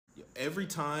Every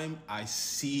time I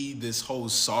see this whole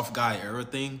soft guy era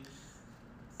thing,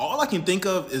 all I can think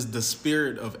of is the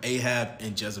spirit of Ahab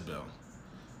and Jezebel,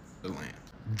 the land.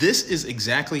 This is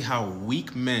exactly how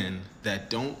weak men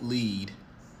that don't lead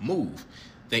move.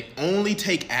 They only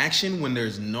take action when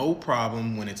there's no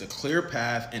problem, when it's a clear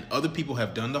path, and other people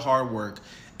have done the hard work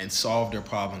and solved their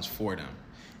problems for them.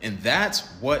 And that's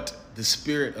what the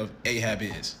spirit of Ahab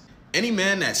is. Any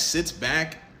man that sits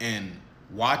back and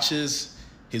watches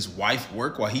his wife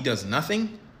work while he does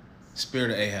nothing,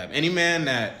 spirit of Ahab. Any man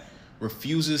that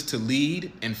refuses to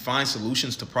lead and find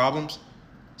solutions to problems,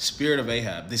 spirit of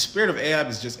Ahab. The spirit of Ahab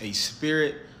is just a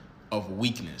spirit of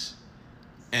weakness.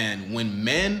 And when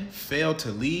men fail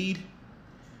to lead,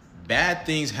 bad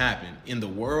things happen in the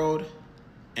world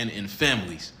and in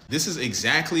families. This is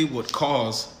exactly what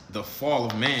caused the fall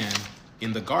of man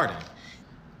in the garden.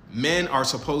 Men are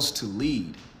supposed to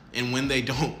lead, and when they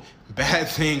don't, bad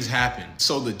things happen.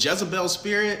 So the Jezebel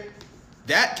spirit,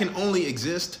 that can only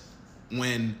exist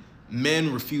when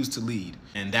men refuse to lead.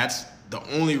 And that's the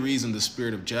only reason the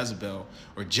spirit of Jezebel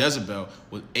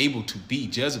was able to be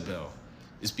Jezebel,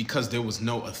 is because there was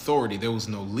no authority, there was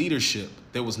no leadership,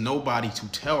 there was nobody to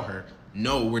tell her,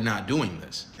 no, we're not doing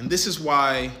this. And this is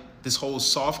why this whole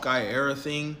soft guy era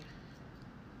thing,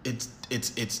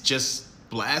 it's just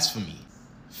blasphemy.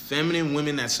 Feminine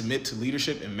women that submit to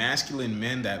leadership and masculine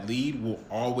men that lead will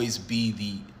always be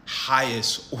the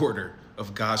highest order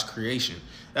of God's creation.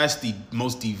 That's the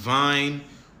most divine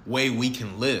way we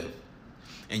can live.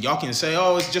 And y'all can say,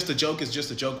 oh, it's just a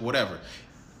joke, whatever.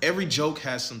 Every joke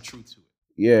has some truth to it.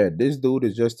 Yeah, this dude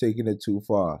is just taking it too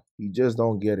far. He just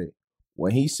don't get it.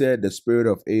 When he said the spirit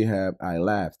of Ahab, I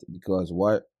laughed because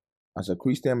what? As a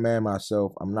Christian man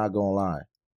myself, I'm not gonna lie.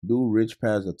 Dude rich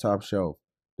past the top shelf.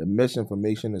 The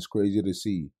misinformation is crazy to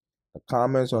see. The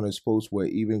comments on his post were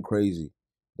even crazy.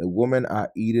 The women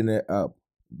are eating it up.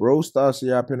 Bro starts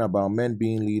yapping about men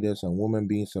being leaders and women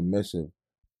being submissive,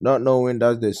 not knowing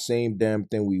that's the same damn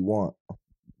thing we want.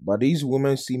 But these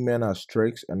women see men as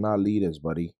tricks and not leaders,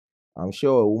 buddy. I'm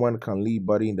sure a woman can lead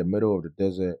buddy in the middle of the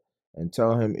desert and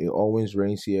tell him it always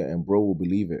rains here and bro will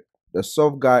believe it. The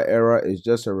soft guy era is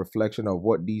just a reflection of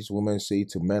what these women say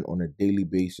to men on a daily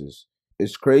basis.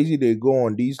 It's crazy they go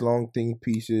on these long think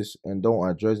pieces and don't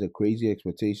address the crazy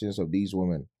expectations of these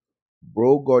women.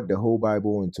 Bro got the whole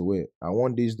Bible into it. I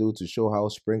want this dude to show how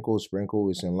sprinkle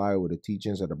is in line with the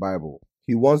teachings of the Bible.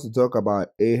 He wants to talk about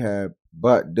Ahab,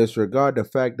 but disregard the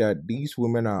fact that these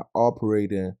women are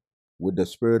operating with the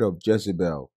spirit of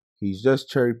Jezebel. He's just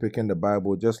cherry picking the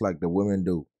Bible just like the women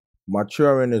do.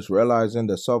 Maturing is realizing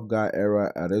the soft guy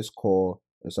era at its core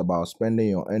is about spending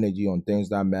your energy on things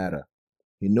that matter.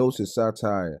 He knows his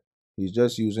satire. He's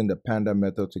just using the panda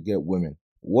method to get women.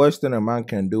 Worst thing a man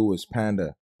can do is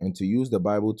pander, and to use the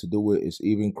Bible to do it is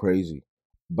even crazy.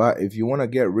 But if you want to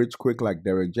get rich quick like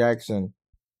Derek Jackson,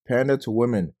 pander to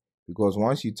women, because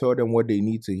once you tell them what they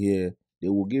need to hear, they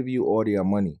will give you all their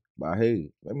money. But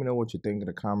hey, let me know what you think in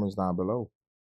the comments down below.